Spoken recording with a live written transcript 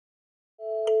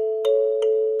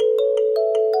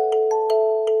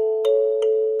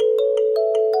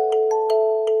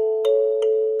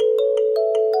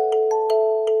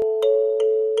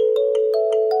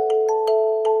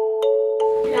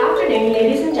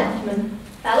gentlemen,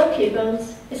 fellow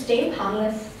pupils, esteemed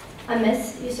panellists, and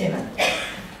Miss Esmee,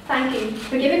 thank you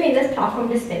for giving me this platform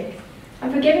to speak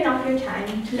and for giving up your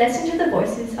time to listen to the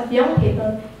voices of young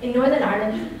people in Northern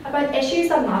Ireland about issues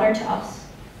that matter to us.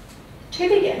 To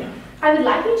begin, I would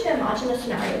like you to imagine a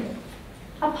scenario.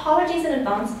 Apologies in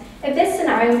advance if this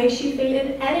scenario makes you feel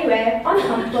in any way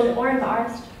uncomfortable or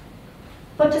embarrassed.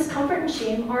 But discomfort and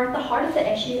shame are at the heart of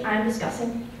the issue I am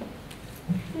discussing.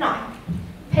 Now,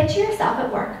 picture yourself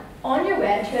at work, on your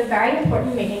way to a very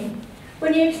important meeting,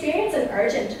 when you experience an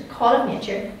urgent call of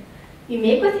nature. You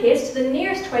make with haste to the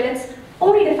nearest toilets,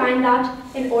 only to find that,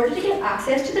 in order to get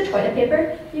access to the toilet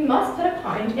paper, you must put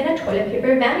 £1 in a toilet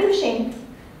paper vending machine.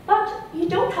 But you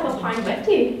don't have £1 with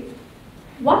you.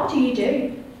 What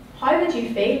do? How would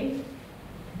you feel?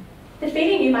 The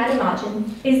feeling you might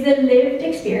imagine is the lived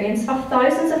experience of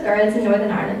thousands of girls in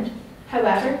Northern Ireland.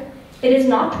 However, it is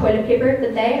not toilet paper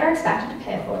that they are expected to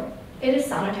pay for. It is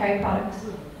sanitary products.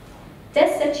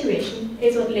 This situation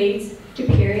is what leads to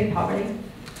period poverty.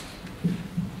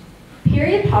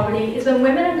 Period poverty is when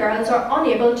women and girls are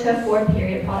unable to afford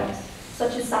period products,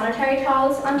 such as sanitary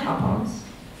towels and tampons.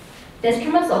 This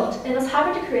can result in us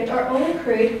having to create our own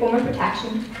crude form of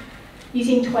protection,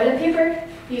 using toilet paper,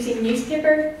 using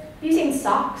newspaper, using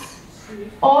socks,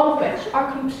 all of which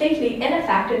are completely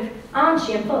ineffective and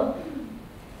shameful.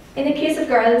 In the case of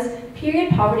girls,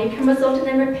 period poverty can result in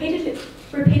them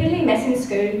repeatedly missing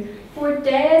school for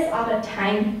days at a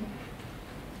time.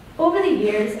 Over the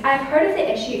years, I have heard of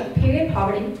the issue of period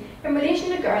poverty in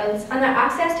relation to girls and their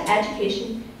access to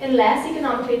education in less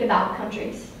economically developed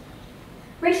countries.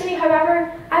 Recently,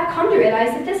 however, I have come to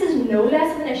realise that this is no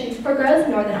less of an issue for girls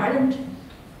in Northern Ireland.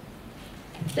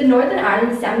 The Northern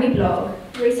Ireland Assembly blog,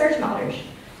 Research Matters,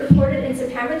 reported in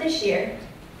September this year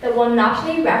that one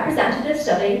nationally representative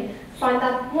study found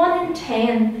that 1 in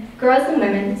 10 girls and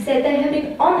women said they had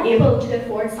been unable to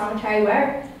afford sanitary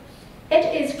wear. It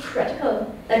is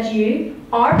critical that you,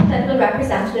 our political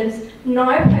representatives,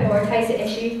 now prioritise the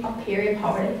issue of period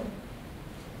poverty.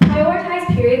 Prioritise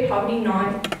period poverty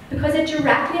now, because it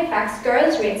directly affects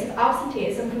girls' rates of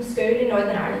absenteeism from school in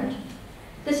Northern Ireland.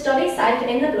 The study cited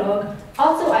in the blog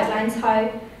also outlines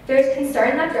how there is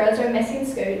concern that girls are missing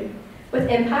school, with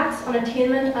impacts on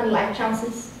attainment and life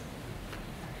chances.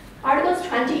 Articles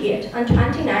 28 and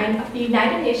 29 of the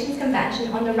United Nations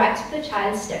Convention on the Rights of the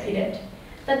Child stipulate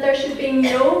that there should be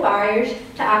no barriers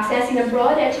to accessing a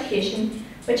broad education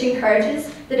which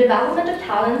encourages the development of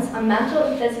talents and mental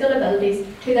and physical abilities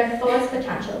to their fullest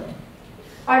potential.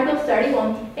 Article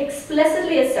 31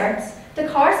 explicitly asserts the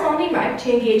corresponding right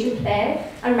to engage in play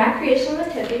and recreational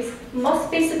activities must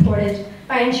be supported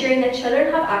by ensuring that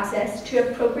children have access to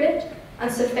appropriate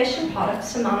and sufficient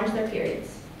products to manage their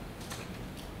periods.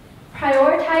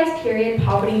 Prioritise period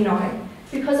poverty now,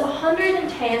 because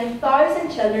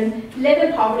 110,000 children live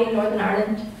in poverty in Northern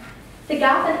Ireland. The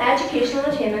gap in educational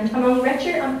attainment among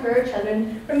richer and poorer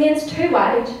children remains too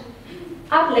wide.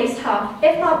 At least half,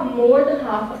 if not more than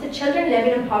half, of the children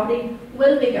living in poverty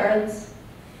will be girls.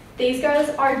 These girls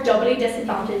are doubly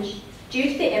disadvantaged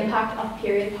due to the impact of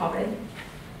period poverty.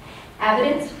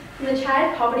 Evidence from the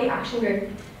Child Poverty Action Group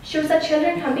shows that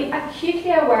children can be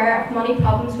acutely aware of money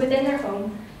problems within their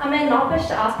home and may not wish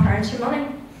to ask parents for money.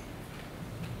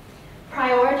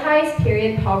 Prioritise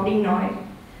period poverty now,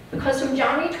 because from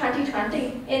January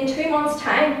 2020, in 2 months'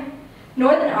 time,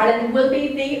 Northern Ireland will be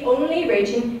the only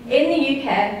region in the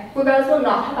UK where girls will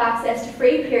not have access to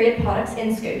free period products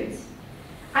in schools.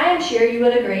 I am sure you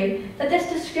will agree that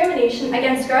this discrimination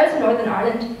against girls in Northern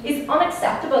Ireland is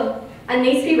unacceptable and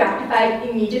needs to be rectified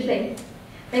immediately.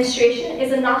 Menstruation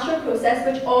is a natural process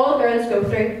which all girls go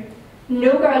through.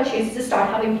 No girl chooses to start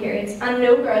having periods, and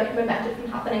no girl can prevent it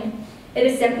from happening. It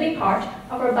is simply part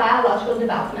of our biological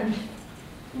development.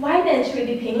 Why then should we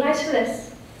be penalised for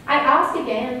this? I ask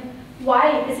again,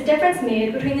 why is the difference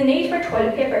made between the need for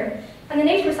toilet paper and the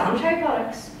need for sanitary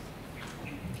products?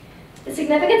 The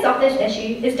significance of this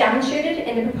issue is demonstrated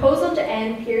in the proposal to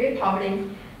end period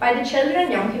poverty by the Children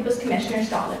and Young People's Commissioner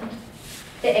Scotland.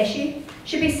 The issue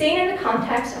should be seen in the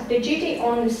context of the duty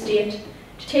on the state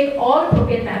to take all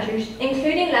appropriate measures,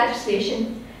 including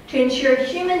legislation, to ensure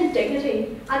human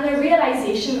dignity and the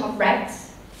realisation of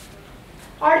rights.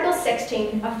 Article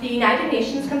 16 of the United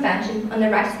Nations Convention on the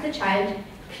Rights of the Child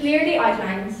clearly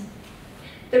outlines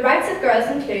the rights of girls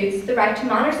includes the right to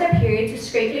manage their periods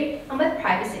discreetly and with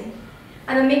privacy,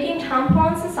 and in making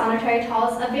tampons and sanitary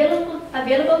towels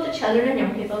available to children and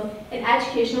young people in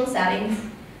educational settings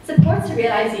supports the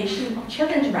realisation of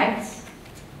children's rights.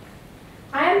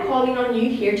 I am calling on you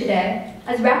here today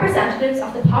as representatives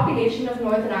of the population of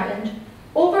Northern Ireland,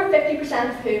 over 50%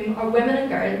 of whom are women and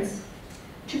girls,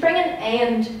 to bring an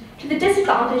end to the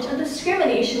disadvantage and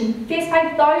discrimination faced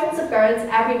by thousands of girls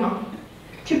every month,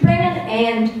 to bring an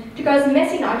end to girls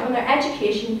missing out on their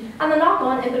education and the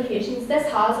knock-on implications this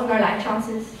has on their life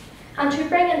chances, and to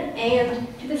bring an end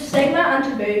to the stigma and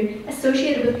taboo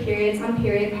associated with periods and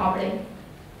period poverty.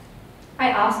 I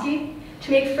ask you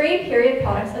to make free period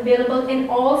products available in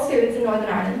all schools in Northern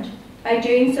Ireland. By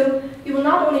doing so, you will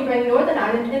not only bring Northern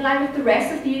Ireland in line with the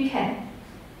rest of the UK,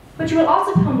 but you will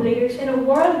also become leaders in a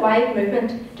worldwide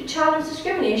movement to challenge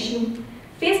discrimination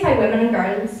faced by women and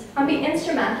girls and be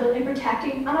instrumental in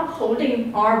protecting and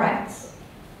upholding our rights.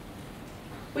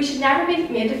 We should never be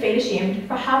made to feel ashamed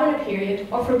for having a period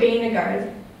or for being a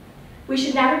girl. We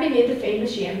should never be made to feel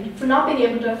ashamed for not being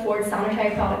able to afford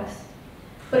sanitary products.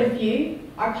 But if you,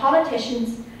 our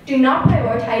politicians, do not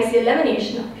prioritise the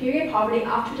elimination of period poverty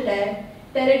after today,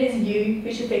 then it is you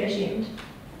who should feel ashamed.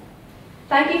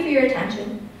 Thank you for your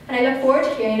attention, and I look forward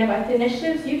to hearing about the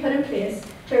initiatives you put in place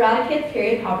to eradicate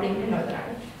period poverty in Northern Ireland.